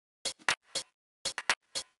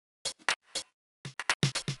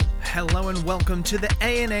Hello and welcome to the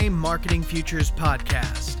A&A Marketing Futures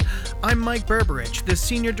podcast. I'm Mike Berberich, the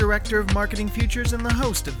Senior Director of Marketing Futures and the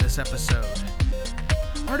host of this episode.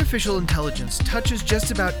 Artificial intelligence touches just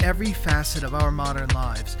about every facet of our modern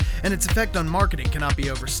lives, and its effect on marketing cannot be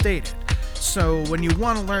overstated. So when you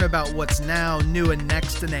want to learn about what's now, new, and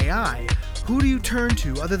next in AI, who do you turn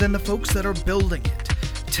to other than the folks that are building it?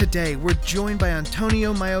 Today, we're joined by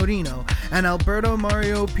Antonio Maiorino and Alberto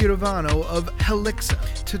Pirovano of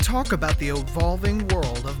Helixa to talk about the evolving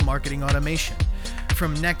world of marketing automation.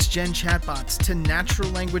 From next-gen chatbots to natural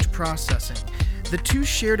language processing, the two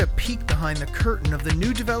shared a peek behind the curtain of the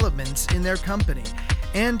new developments in their company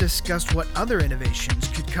and discussed what other innovations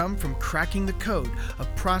could come from cracking the code of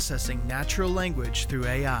processing natural language through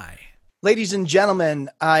AI. Ladies and gentlemen,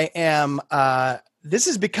 this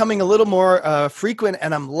is becoming a little more frequent,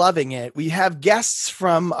 and I'm loving it. We have guests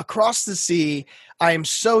from across the sea. I am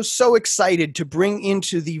so excited to bring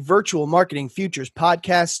into the Virtual Marketing Futures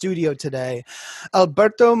podcast studio today,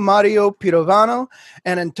 Alberto Pirovano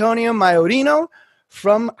and Antonio Maiorino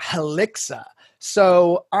from Helixa.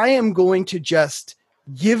 So I am going to just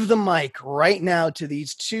give the mic right now to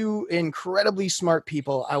these two incredibly smart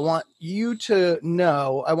people. I want you to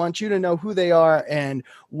know who they are and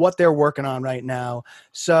what they're working on right now.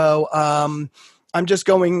 So I'm just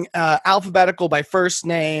going alphabetical by first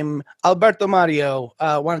name. Alberto Mario,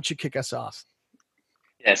 why don't you kick us off?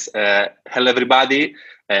 Yes. Hello, everybody.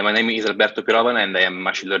 My name is Alberto Pirovano, and I am a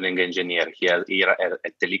machine learning engineer here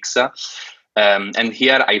at Helixa. And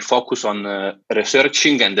here I focus on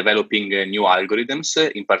researching and developing new algorithms.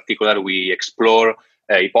 In particular, we explore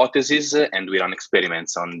hypotheses and we run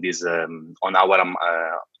experiments on these on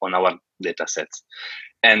our data sets.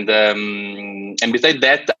 And besides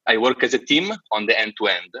that, I work as a team on the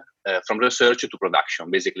end-to-end, from research to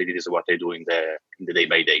production. Basically, this is what I do in the day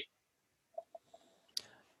by day.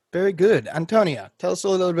 Very good. Antonia, tell us a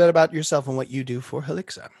little bit about yourself and what you do for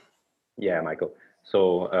Helixa. Yeah, Michael.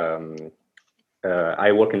 So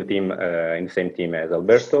I work in the same team as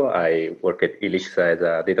Alberto. I work at Helixa as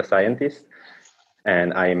a data scientist,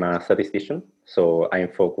 and I'm a statistician. So I'm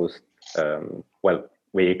focused.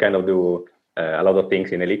 We kind of do a lot of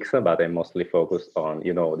things in Helixa, but I'm mostly focused on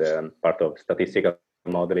the part of statistical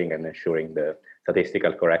modeling and ensuring the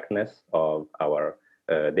statistical correctness of our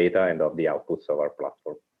data and of the outputs of our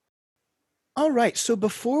platform. All right. So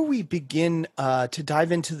before we begin to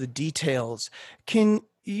dive into the details, can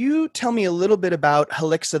you tell me a little bit about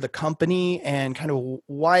Helixa, the company, and kind of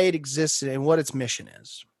why it exists and what its mission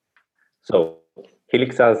is? So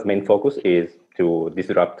Helixa's main focus is to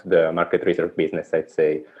disrupt the market research business, I'd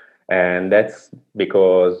say. And that's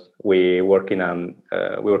because we work in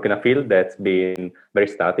a field that's been very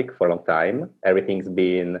static for a long time. Everything's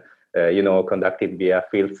been conducted via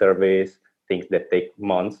field surveys, things that take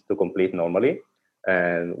months to complete normally.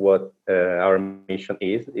 And what our mission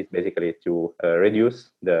is basically to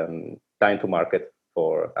reduce the time to market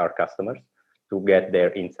for our customers to get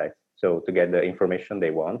their insights. So to get the information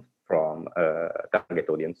they want from a target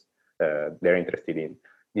audience they're interested in.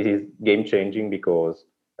 This is game changing because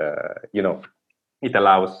it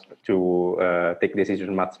allows to take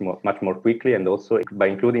decisions much more quickly, and also by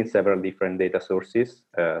including several different data sources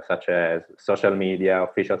such as social media,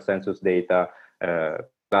 official census data,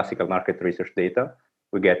 classical market research data,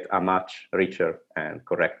 we get a much richer and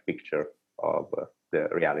correct picture of the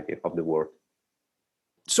reality of the world.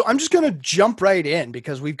 So I'm just going to jump right in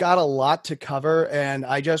because we've got a lot to cover, and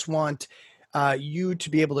I just want you to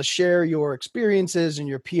be able to share your experiences and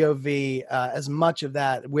your POV, as much of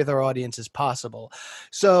that with our audience as possible.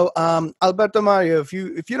 So Alberto Mario, if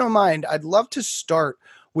you don't mind, I'd love to start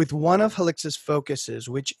with one of Helixa's focuses,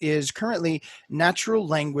 which is currently natural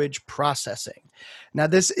language processing. Now,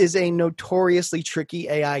 this is a notoriously tricky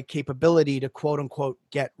AI capability to quote unquote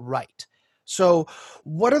get right. So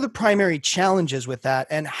what are the primary challenges with that,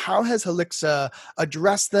 and how has Helixa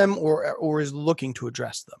addressed them or is looking to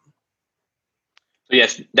address them?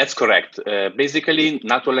 Yes, that's correct. Basically,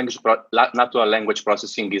 natural language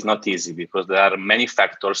processing is not easy because there are many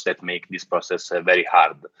factors that make this process very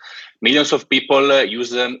hard. Millions of people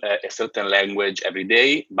use a certain language every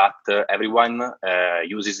day, but everyone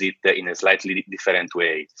uses it in a slightly different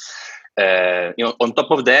way. On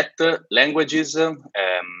top of that, languages are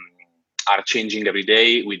changing every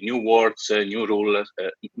day with new words, new rules,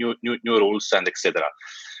 and etc.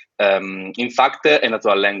 In fact, a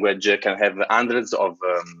natural language can have hundreds of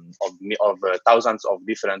thousands of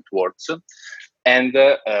different words, and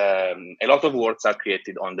a lot of words are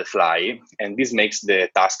created on the fly, and this makes the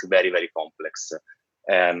task very, very complex.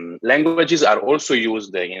 Languages are also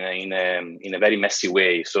used in a very messy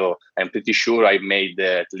way. So I'm pretty sure I've made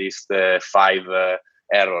at least 5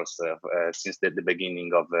 errors since the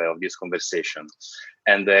beginning of this conversation.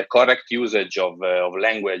 And the correct usage of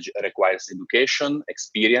language requires education,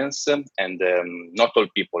 experience, and not all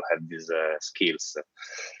people have these skills.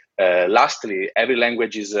 Lastly, every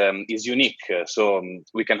language is unique. So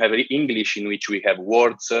we can have English in which we have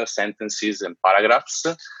words, sentences, and paragraphs.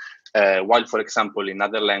 While, for example, in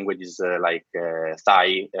other languages like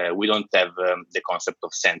Thai, we don't have the concept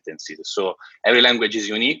of sentences. So every language is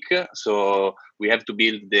unique. So we have to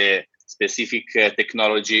build the specific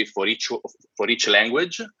technology for each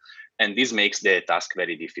language, and this makes the task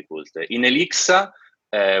very difficult. In Helixa,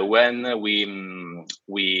 when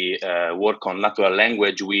we work on natural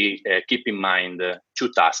language, we keep in mind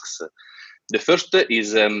 2 tasks. The first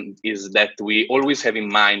is that we always have in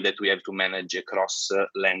mind that we have to manage across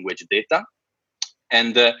language data.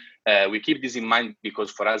 And we keep this in mind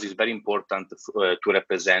because for us it's very important to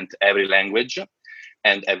represent every language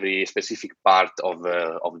and every specific part of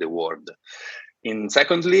the world.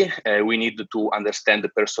 Secondly, we need to understand the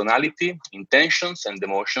personality, intentions, and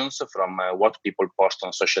emotions from what people post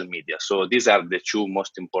on social media. So these are the 2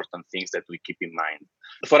 most important things that we keep in mind.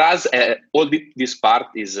 For us, all this part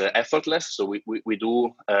is effortless. So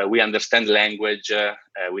we understand language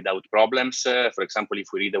without problems. For example, if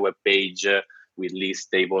we read a web page with list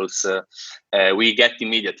tables, we get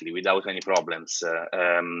immediately without any problems.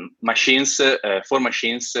 For machines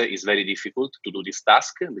is very difficult to do this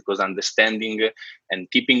task because understanding and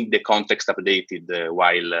keeping the context updated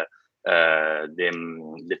while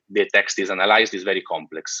the text is analyzed is very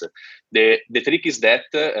complex. The trick is that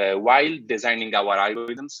while designing our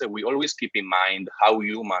algorithms, we always keep in mind how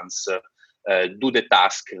humans do the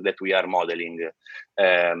task that we are modeling.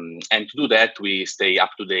 And to do that, we stay up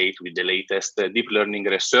to date with the latest deep learning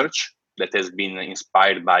research that has been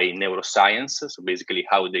inspired by neuroscience, so basically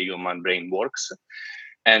how the human brain works.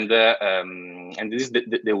 And this is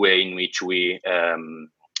the way in which we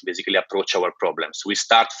basically approach our problems. We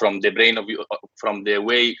start from the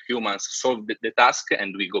way humans solve the task,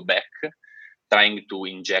 and we go back, trying to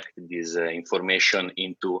inject this information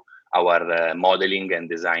into our modeling and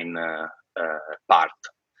design part.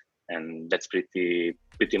 And that's pretty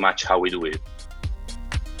much how we do it.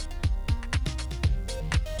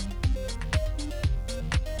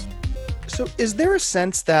 So is there a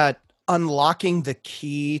sense that unlocking the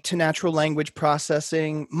key to natural language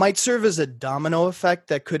processing might serve as a domino effect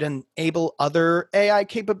that could enable other AI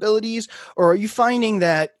capabilities? Or are you finding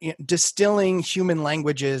that distilling human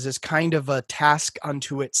languages is kind of a task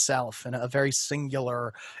unto itself and a very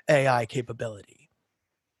singular AI capability?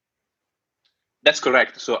 That's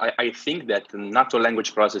correct. So I think that natural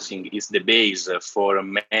language processing is the base for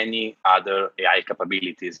many other AI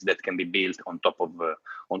capabilities that can be built on top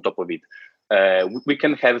of it. We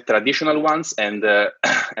can have traditional ones and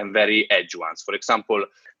very edge ones. For example,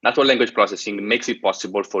 natural language processing makes it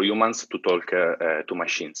possible for humans to talk to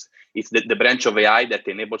machines. It's the branch of AI that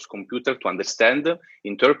enables computer to understand,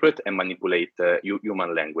 interpret, and manipulate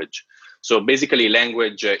human language. So basically,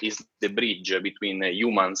 language is the bridge between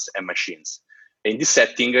humans and machines. In this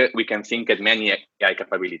setting, we can think at many AI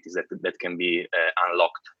capabilities that can be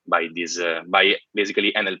unlocked by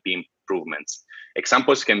basically NLP improvements.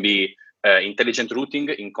 Examples can be intelligent routing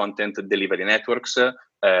in content delivery networks.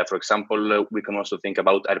 For example, we can also think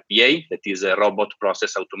about RPA, that is a robot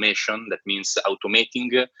process automation. That means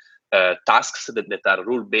automating tasks that are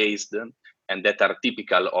rule-based and that are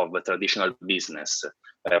typical of a traditional business.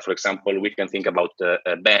 For example, we can think about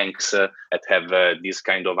banks that have this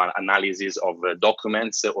kind of analysis of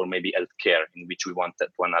documents, or maybe healthcare, in which we want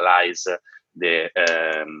to analyze the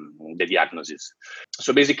diagnosis.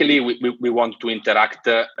 So basically, we want to interact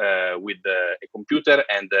with a computer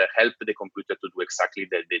and help the computer to do exactly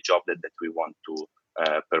the job that we want to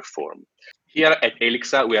perform. Here at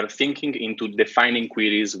Helixa, we are thinking into defining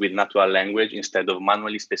queries with natural language instead of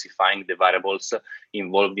manually specifying the variables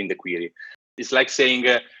involved in the query. It's like saying,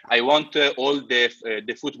 I want all the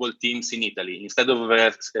football teams in Italy. Instead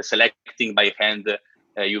of selecting by hand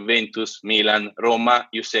Juventus, Milan, Roma,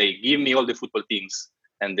 you say, give me all the football teams.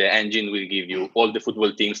 And the engine will give you all the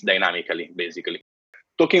football teams dynamically, basically.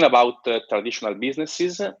 Talking about traditional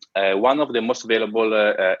businesses, one of the most valuable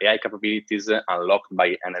AI capabilities unlocked by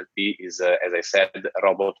NLP is, as I said,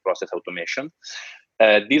 robot process automation.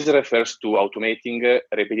 This refers to automating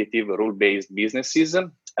repetitive rule-based businesses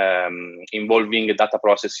involving data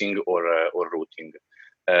processing or routing.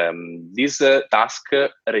 This task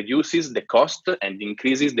reduces the cost and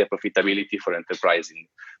increases the profitability for enterprises.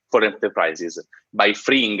 for enterprises by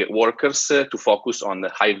freeing workers to focus on the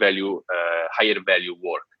higher value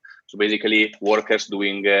work. So basically, workers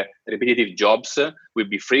doing repetitive jobs will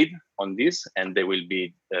be freed on this, and they will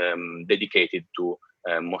be dedicated to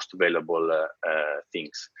most valuable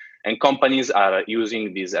things. And companies are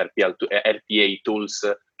using these RPA tools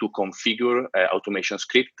to configure automation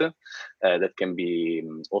script that can be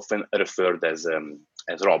often referred as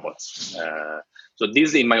robots. So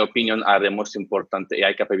these, in my opinion, are the most important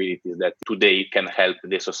AI capabilities that today can help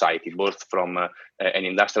the society, both from an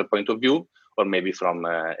industrial point of view or maybe from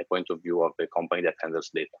a point of view of a company that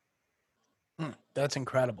handles data. That's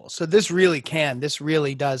incredible. So this really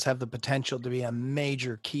does have the potential to be a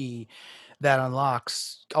major key that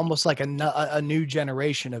unlocks almost like a new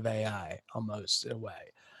generation of AI, almost in a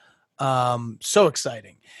way. So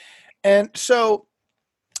exciting. And so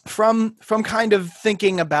from kind of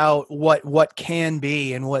thinking about what can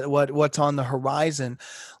be and what's on the horizon,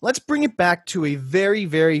 let's bring it back to a very,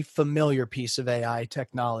 very familiar piece of AI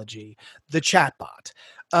technology, the chatbot.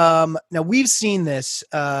 Now we've seen this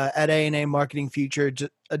at A&A Marketing Future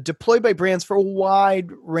deployed by brands for a wide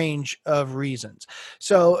range of reasons.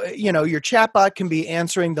 So, your chatbot can be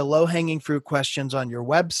answering the low-hanging fruit questions on your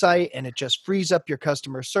website, and it just frees up your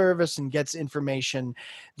customer service and gets information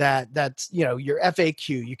that's your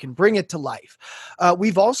FAQ. You can bring it to life.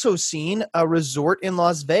 We've also seen a resort in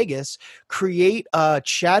Las Vegas create a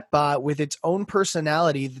chatbot with its own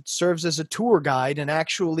personality that serves as a tour guide and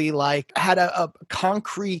actually had a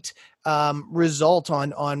concrete result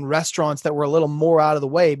on restaurants that were a little more out of the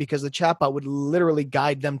way because the chatbot would literally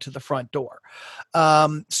guide them to the front door.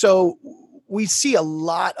 So we see a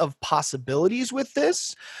lot of possibilities with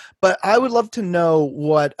this, but I would love to know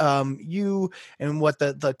what you and what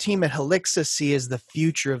the team at Helixa see as the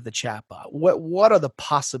future of the chatbot. What are the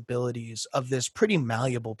possibilities of this pretty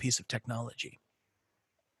malleable piece of technology?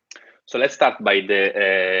 So let's start by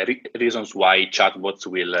the reasons why chatbots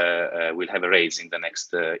will have a rise in the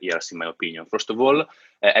next years, in my opinion. First of all,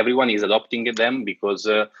 everyone is adopting them because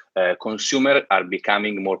consumers are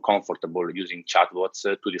becoming more comfortable using chatbots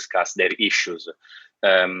to discuss their issues.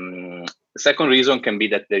 The second reason can be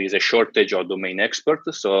that there is a shortage of domain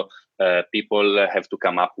experts, so people have to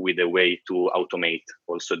come up with a way to automate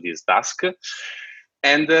also this task.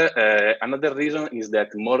 And another reason is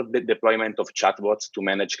that more deployment of chatbots to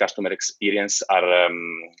manage customer experience are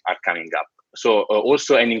coming up. So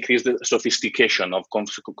also an increased sophistication of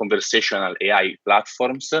conversational AI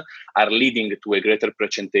platforms are leading to a greater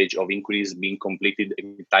percentage of inquiries being completed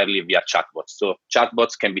entirely via chatbots. So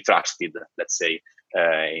chatbots can be trusted, let's say,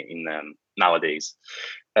 nowadays.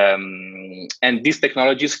 And these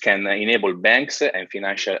technologies can enable banks and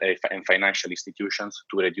financial institutions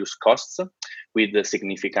to reduce costs with a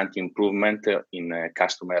significant improvement in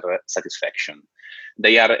customer satisfaction.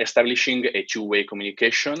 They are establishing a two-way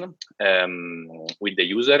communication with the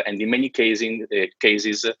user, and in many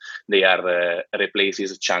cases they are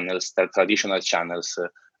replaces traditional channels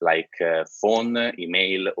like phone,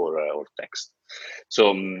 email, or text.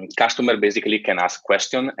 So customer basically can ask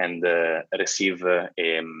question and receive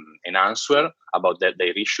an answer about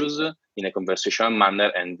their issues in a conversational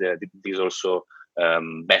manner, and this is also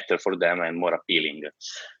better for them and more appealing.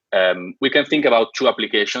 We can think about two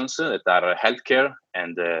applications that are healthcare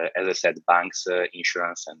and, as I said, banks,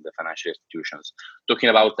 insurance, and financial institutions. Talking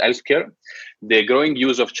about healthcare, the growing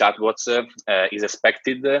use of chatbots is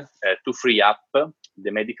expected to free up the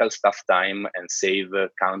medical staff time and save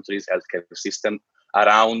countries' healthcare system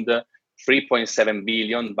around 3.7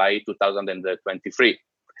 billion by 2023.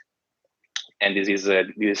 And this is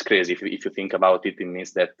crazy. If you think about it, it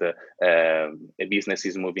means that a business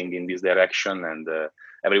is moving in this direction, and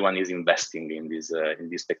everyone is investing in this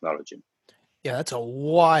technology. Yeah, that's a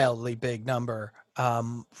wildly big number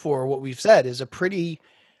for what we've said is a pretty.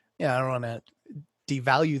 I don't want to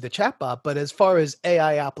devalue the chatbot, but as far as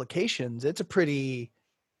AI applications, it's a pretty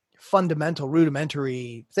fundamental,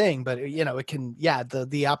 rudimentary thing. But it can,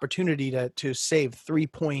 the opportunity to save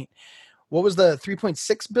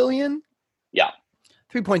 3.6 billion? Yeah.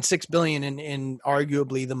 3.6 billion in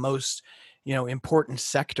arguably the most, important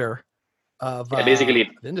sector of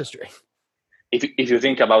basically industry. If you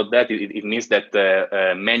think about that, it means that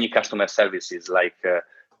many customer services like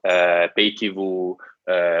Pay TV,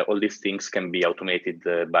 all these things can be automated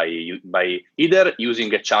by either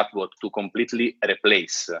using a chatbot to completely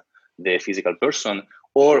replace the physical person,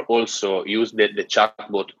 or also use the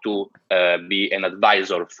chatbot to be an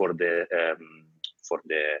advisor for the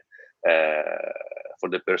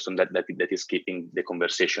person that is keeping the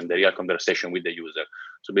conversation, the real conversation with the user.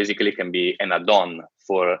 So basically, it can be an add-on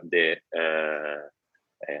for the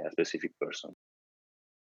specific person.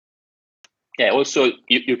 Yeah, also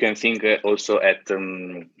you can think also at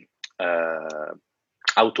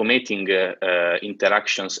automating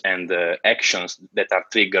interactions and actions that are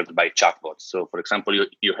triggered by chatbots. So, for example,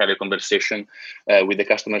 you have a conversation with the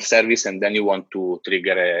customer service, and then you want to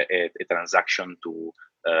trigger a transaction to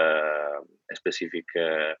a specific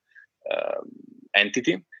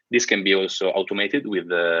entity. This can be also automated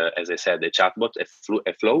with, as I said, a chatbot,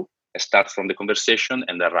 a flow, starts from the conversation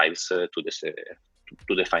and arrives to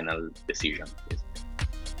the final decision.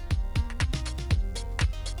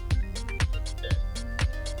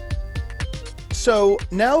 So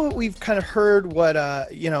now that we've kind of heard what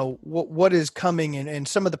what is coming and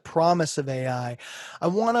some of the promise of AI, I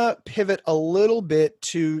want to pivot a little bit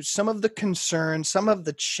to some of the concerns, some of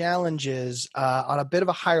the challenges on a bit of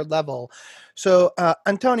a higher level. So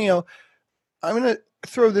Antonio, I'm going to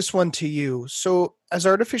throw this one to you. So as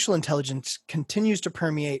artificial intelligence continues to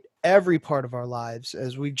permeate every part of our lives,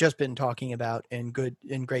 as we've just been talking about in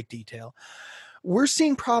great detail, we're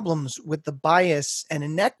seeing problems with the bias and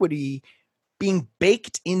inequity being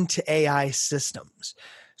baked into AI systems.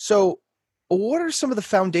 So, what are some of the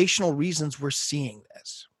foundational reasons we're seeing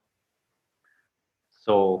this?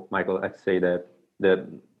 So, Michael, I'd say that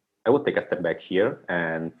I would take a step back here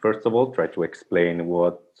and first of all try to explain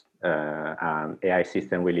what an AI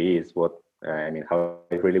system really is, how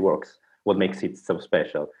it really works, what makes it so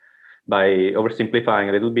special. By oversimplifying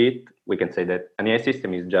a little bit, we can say that an AI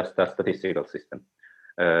system is just a statistical system.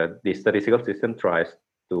 This statistical system tries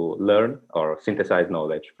to learn or synthesize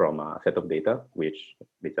knowledge from a set of data, which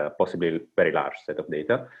is a possibly very large set of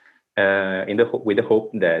data, with the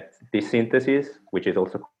hope that this synthesis, which is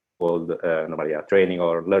also called normally a training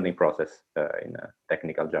or learning process in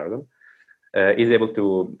technical jargon,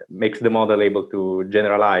 makes the model able to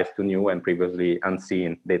generalize to new and previously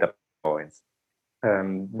unseen data points.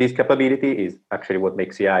 This capability is actually what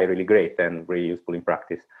makes AI really great and really useful in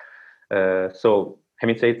practice. So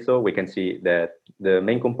having said so, we can see that the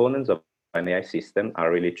main components of an AI system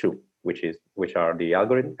are really two, which are the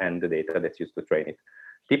algorithm and the data that's used to train it.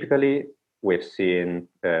 Typically, we've seen,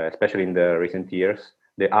 especially in the recent years,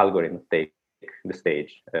 the algorithm take the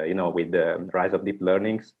stage. With the rise of deep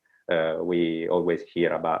learnings, we always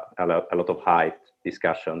hear about a lot of hype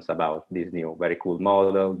discussions about this new very cool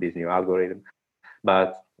model, this new algorithm.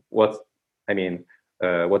 But what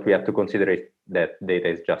we have to consider is that data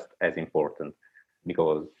is just as important,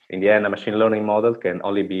 because in the end, a machine learning model can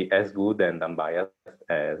only be as good and unbiased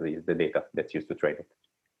as is the data that's used to train it.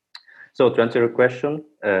 So to answer your question,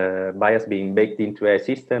 bias being baked into AI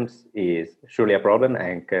systems is surely a problem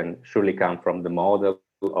and can surely come from the model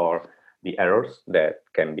or the errors that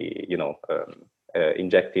can be,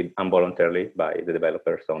 injected involuntarily by the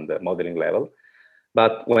developers on the modeling level.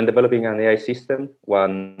 But when developing an AI system,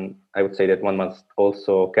 I would say that one must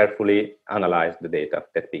also carefully analyze the data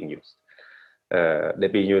that's being used.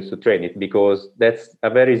 To train it, because that's a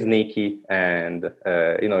very sneaky and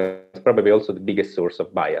it's probably also the biggest source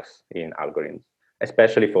of bias in algorithms,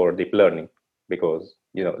 especially for deep learning, because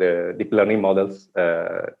the deep learning models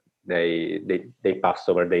they pass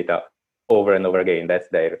over data over and over again. That's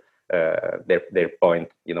their point,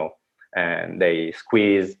 and they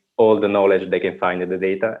squeeze all the knowledge they can find in the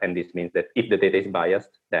data, and this means that if the data is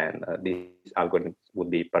biased, then these algorithms would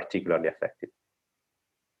be particularly affected.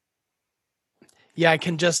 Yeah, I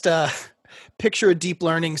can just picture a deep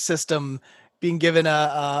learning system being given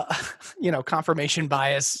a confirmation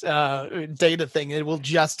bias data thing. It will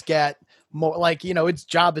just get more like, its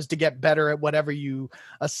job is to get better at whatever you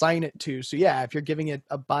assign it to. So yeah, if you're giving it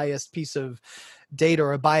a biased piece of data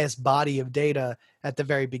or a biased body of data at the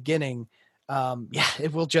very beginning,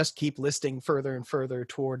 it will just keep listing further and further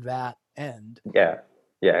toward that end. Yeah,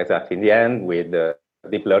 exactly. In the end, with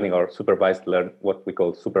deep learning or what we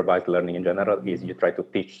call supervised learning in general, is you try to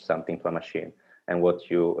teach something to a machine. And what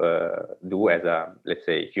you do as a, let's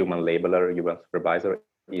say, human labeler, human supervisor,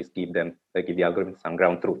 is give the algorithm some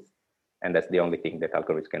ground truth. And that's the only thing that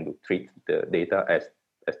algorithms can do, treat the data as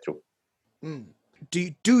true.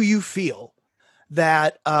 Do you feel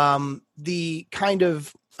that the kind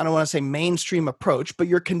of, I don't want to say mainstream approach, but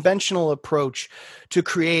your conventional approach to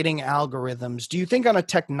creating algorithms, do you think on a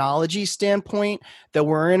technology standpoint that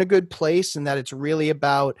we're in a good place and that it's really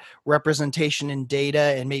about representation in data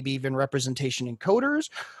and maybe even representation in coders?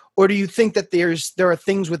 Or do you think that there are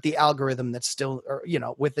things with the algorithm that still, or,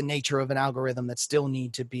 with the nature of an algorithm that still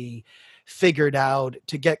need to be figured out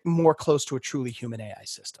to get more close to a truly human AI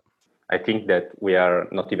system? I think that we are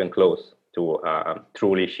not even close to a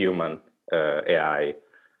truly human AI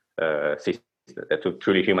system. to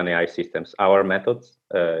truly human AI systems. Our methods,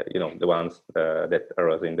 the ones that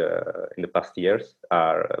arose in the past years,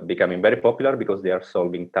 are becoming very popular because they are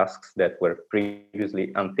solving tasks that were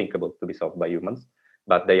previously unthinkable to be solved by humans.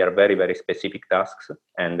 But they are very, very specific tasks,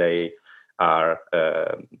 and they are,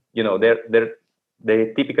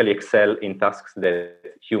 they typically excel in tasks that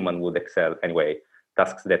human would excel anyway.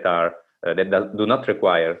 Tasks that are that do not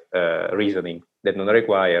require reasoning, that do not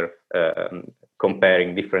require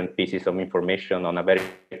comparing different pieces of information on a very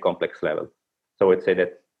complex level. So I'd say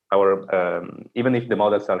that our even if the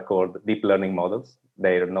models are called deep learning models,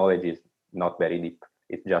 their knowledge is not very deep.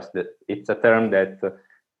 It's just that it's a term that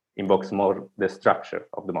invokes more the structure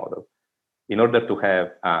of the model. In order to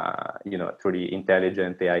have a truly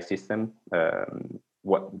intelligent AI system,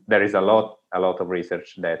 there is a lot of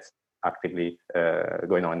research that's actively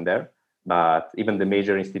going on there. But even the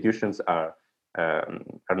major institutions are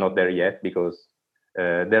not there yet, because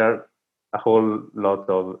there are a whole lot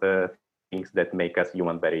of things that make us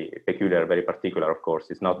human very peculiar, very particular. Of course,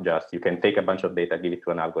 it's not just you can take a bunch of data, give it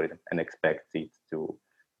to an algorithm, and expect it to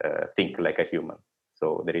think like a human.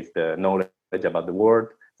 So there is the knowledge about the world,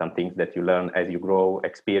 some things that you learn as you grow,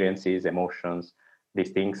 experiences, emotions. These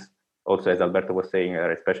things, also, as Alberto was saying,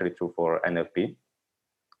 are especially true for NLP.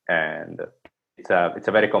 And it's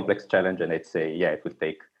a very complex challenge, and it will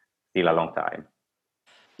take still a long time.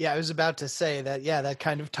 Yeah, I was about to say that, that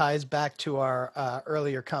kind of ties back to our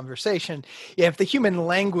earlier conversation. Yeah, if the human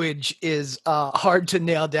language is hard to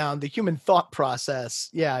nail down, the human thought process,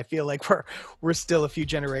 I feel like we're still a few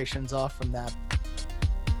generations off from that.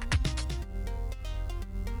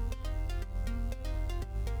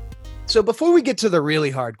 So before we get to the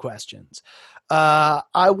really hard questions,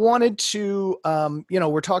 I wanted to,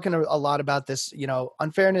 we're talking a lot about this,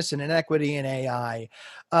 unfairness and inequity in AI.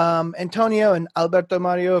 Antonio and Alberto,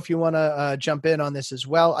 Mario, if you want to jump in on this as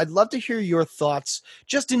well, I'd love to hear your thoughts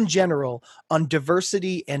just in general on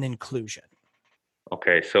diversity and inclusion.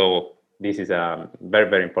 Okay, so this is a very,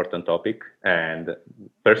 very important topic. And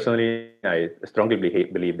personally, I strongly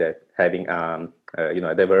believe that having a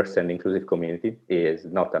diverse and inclusive community is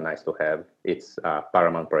not a nice to have. It's a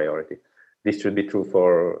paramount priority. This should be true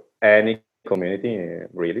for any community,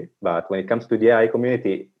 really. But when it comes to the AI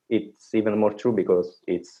community, it's even more true because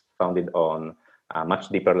it's founded on a much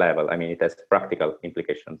deeper level. I mean, it has practical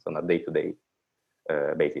implications on a day-to-day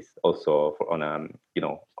basis, also on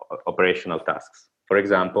operational tasks. For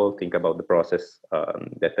example, think about the process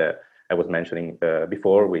that I was mentioning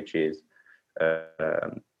before, which is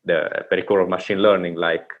the very core of machine learning,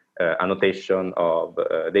 like annotation of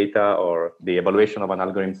data or the evaluation of an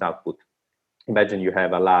algorithm's output. Imagine you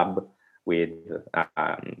have a lab with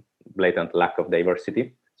blatant lack of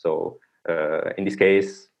diversity. So in this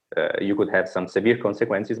case, you could have some severe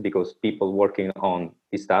consequences because people working on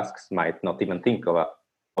these tasks might not even think of a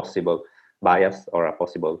possible bias or a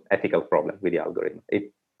possible ethical problem with the algorithm.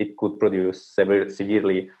 It could produce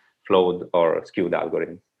severely flawed or skewed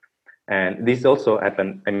algorithms. And this also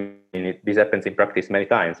happens. This happens in practice many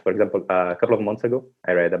times. For example, a couple of months ago,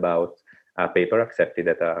 I read about a paper accepted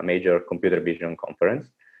at a major computer vision conference,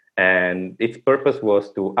 and its purpose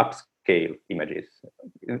was to upscale images.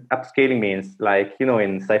 Upscaling means, like,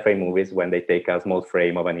 in sci-fi movies, when they take a small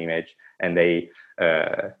frame of an image and they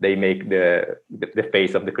make the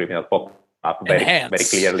face of the criminal pop up very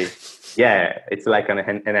clearly. Yeah, it's like an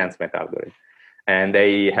enhancement algorithm, and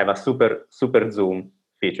they have a super zoom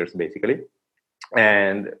features basically.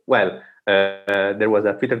 And well, there was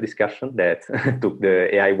a Twitter discussion that took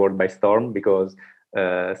the AI world by storm because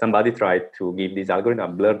somebody tried to give this algorithm a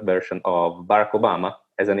blurred version of Barack Obama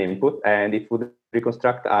as an input, and it would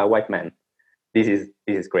reconstruct a white man. This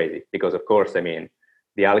is crazy because, of course,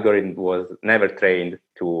 the algorithm was never trained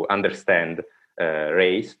to understand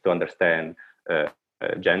race, to understand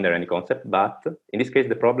gender, any concept. But in this case,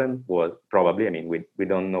 the problem was probably, we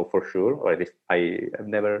don't know for sure, or at least I have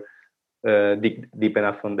never dig deep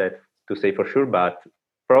enough on that to say for sure, but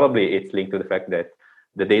probably it's linked to the fact that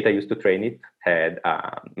the data used to train it had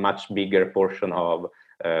a much bigger portion of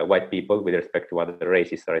white people with respect to other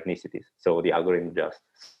races or ethnicities. So the algorithm just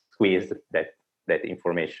squeezed that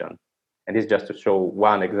information. And this just to show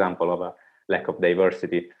one example of a lack of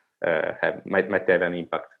diversity might have an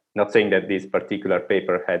impact. Not saying that this particular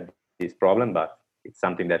paper had this problem, but it's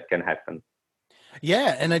something that can happen.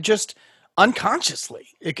 Yeah, and unconsciously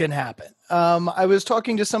it can happen. I was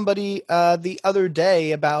talking to somebody the other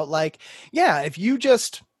day about if you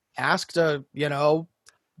just asked a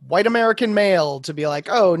white American male to be like,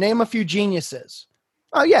 oh, name a few geniuses.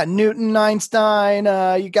 Oh yeah, Newton, Einstein,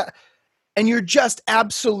 And you're just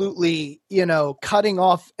absolutely, cutting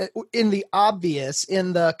off in the obvious,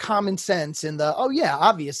 in the common sense, in the, oh yeah,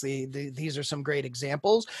 obviously these are some great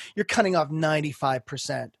examples. You're cutting off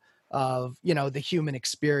 95% of, the human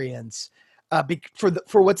experience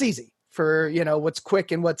for what's easy, for, what's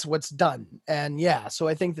quick and what's done. And yeah, so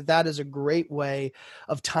I think that is a great way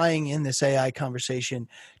of tying in this AI conversation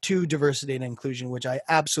to diversity and inclusion, which I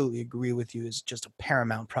absolutely agree with you is just a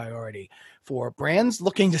paramount priority for brands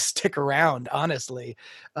looking to stick around, honestly,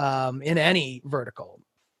 in any vertical.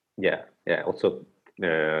 Yeah. Also,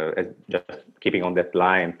 just keeping on that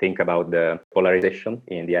line, think about the polarization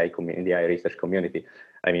in the AI research community.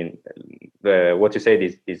 I mean, what you said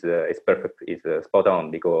is perfect, is spot on,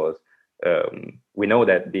 because we know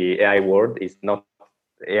that the AI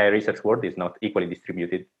research world is not equally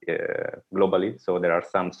distributed globally. So there are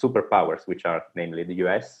some superpowers, which are namely the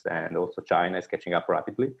US, and also China is catching up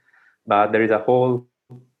rapidly. But there is a whole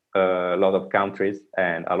lot of countries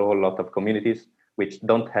and a whole lot of communities which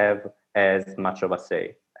don't have as much of a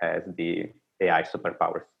say as the AI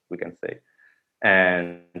superpowers, we can say.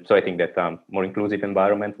 And so I think that more inclusive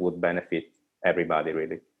environment would benefit everybody,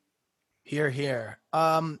 really. Here.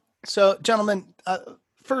 So, gentlemen,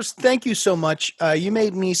 first, thank you so much. You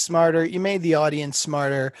made me smarter. You made the audience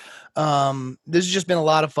smarter. This has just been a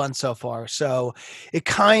lot of fun so far. So it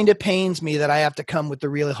kind of pains me that I have to come with the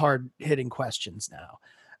really hard-hitting questions now.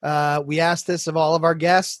 We asked this of all of our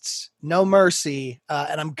guests, no mercy,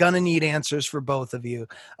 and I'm going to need answers for both of you.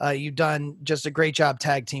 You've done just a great job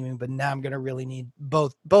tag teaming, but now I'm going to really need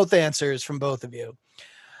both answers from both of you.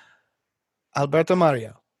 Alberto,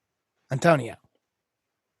 Mario, Antonio,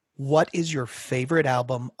 what is your favorite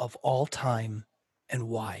album of all time and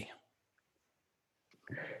why?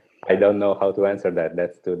 I don't know how to answer that.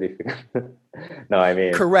 That's too difficult. No, I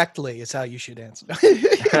mean... Correctly is how you should answer.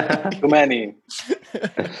 Too many.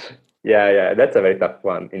 Yeah, that's a very tough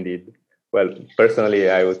one indeed. Well,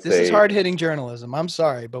 personally, I would say... This is hard-hitting journalism. I'm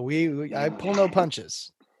sorry, but I pull no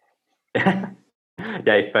punches. Yeah,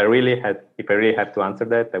 if I really had to answer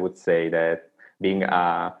that, I would say that being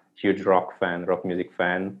a huge rock music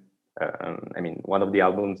fan, I mean, one of the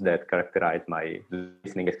albums that characterized my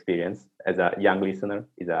listening experience as a young listener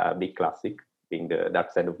is a big classic, being The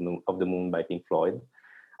Dark Side of the Moon by Pink Floyd.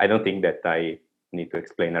 I don't think that I need to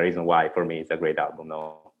explain a reason why for me it's a great album.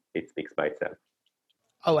 No, it speaks by itself.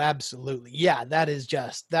 Oh, absolutely. Yeah, that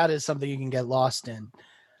is something you can get lost in.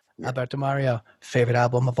 Yeah. Alberto, Mario, favorite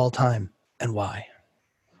album of all time and why?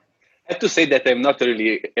 I have to say that I'm not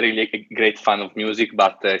really a great fan of music,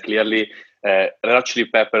 but clearly Red Hot Chili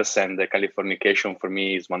Peppers and Californication for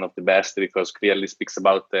me is one of the best, because clearly speaks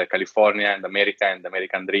about California and America and the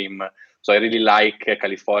American dream. So I really like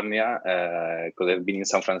California because I've been in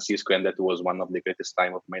San Francisco and that was one of the greatest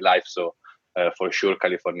time of my life. So for sure,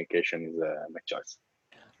 Californication is my choice.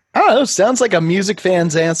 Oh, sounds like a music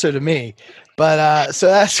fan's answer to me, but so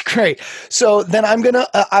that's great. So then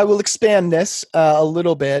I will expand this a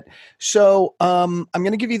little bit. So I'm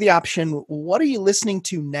gonna give you the option. What are you listening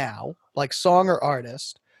to now, like song or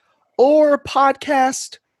artist, or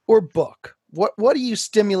podcast or book? What are you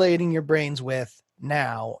stimulating your brains with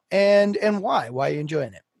now, and why? Why are you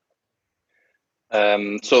enjoying it?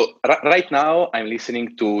 So right now I'm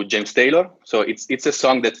listening to James Taylor. So it's a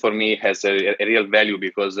song that for me has a real value,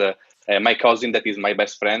 because my cousin, that is my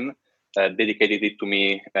best friend, dedicated it to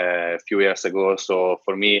me a few years ago. So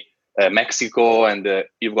for me, Mexico and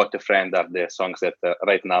You've Got a Friend are the songs that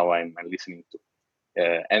right now I'm listening to.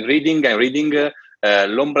 And I'm reading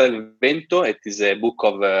L'Ombra del Vento. It is a book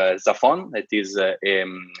of Zafón. It is a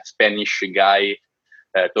Spanish guy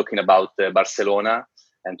talking about Barcelona,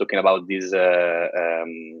 and talking about this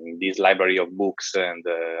library of books, and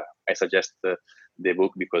I suggest the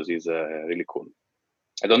book because it's really cool.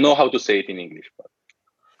 I don't know how to say it in English,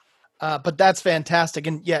 but that's fantastic.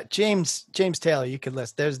 And yeah, James Taylor, you could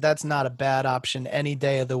list. That's not a bad option any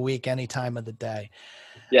day of the week, any time of the day.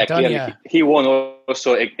 Yeah, clearly he won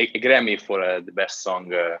also a Grammy for the best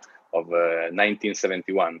song of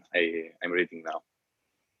 1971. I'm reading now.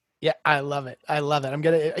 Yeah, I love it.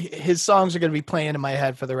 His songs are gonna be playing in my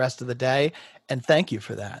head for the rest of the day, and thank you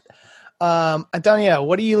for that. Antonio,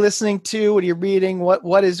 what are you listening to? What are you reading?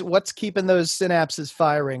 What's keeping those synapses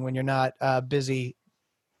firing when you're not busy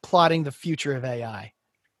plotting the future of AI?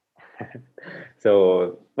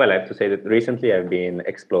 So, well, I have to say that recently I've been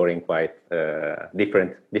exploring quite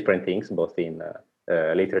different things, both in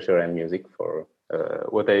literature and music, for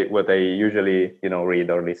what I usually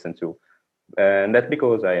read or listen to. And that's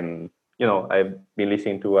because I've been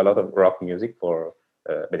listening to a lot of rock music for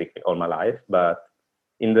basically all my life. But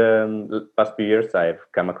in the past few years, I've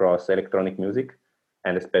come across electronic music,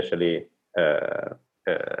 and especially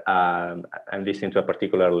I'm listening to a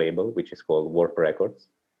particular label, which is called Warp Records,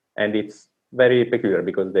 and it's very peculiar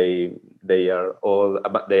because they are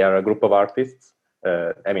a group of artists.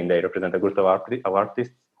 They represent a group of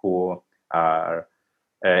artists who are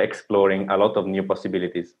exploring a lot of new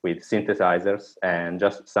possibilities with synthesizers and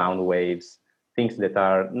just sound waves, things that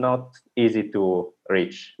are not easy to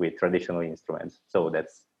reach with traditional instruments. So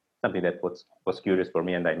that's something that was curious for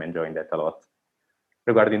me, and I'm enjoying that a lot.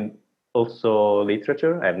 Regarding also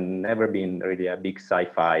literature, I've never been really a big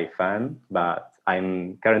sci-fi fan, but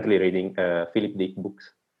I'm currently reading Philip Dick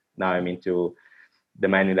books. Now I'm into The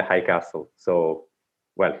Man in the High Castle. So,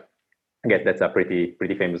 well, I guess that's a pretty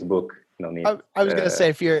famous book. No need. I was gonna say,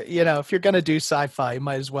 if you're gonna do sci-fi, you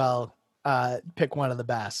might as well pick one of the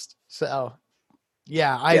best. So,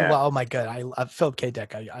 oh my god, I love Philip K.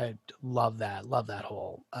 Dick. I love that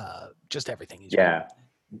whole just everything he's doing.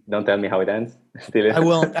 Don't tell me how it ends. Still, I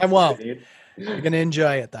won't. You're gonna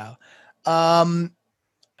enjoy it though.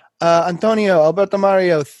 Antonio, Alberto,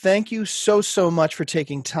 Mario, thank you so much for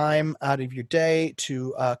taking time out of your day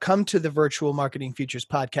to come to the Virtual Marketing Futures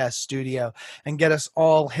podcast studio and get us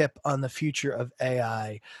all hip on the future of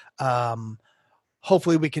AI.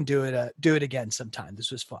 Hopefully we can do it again sometime.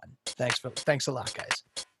 This was fun. Thanks a lot, guys.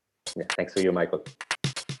 Yeah, thanks to you, Michael.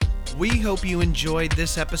 We hope you enjoyed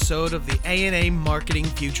this episode of the ANA Marketing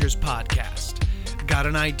Futures podcast. Got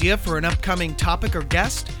an idea for an upcoming topic or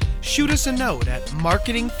guest? Shoot us a note at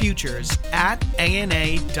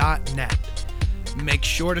marketingfutures@ana.net. Make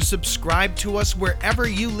sure to subscribe to us wherever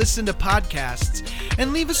you listen to podcasts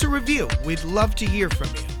and leave us a review. We'd love to hear from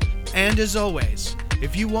you. And as always,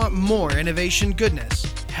 if you want more innovation goodness,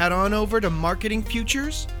 head on over to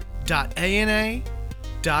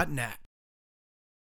marketingfutures.ana.net.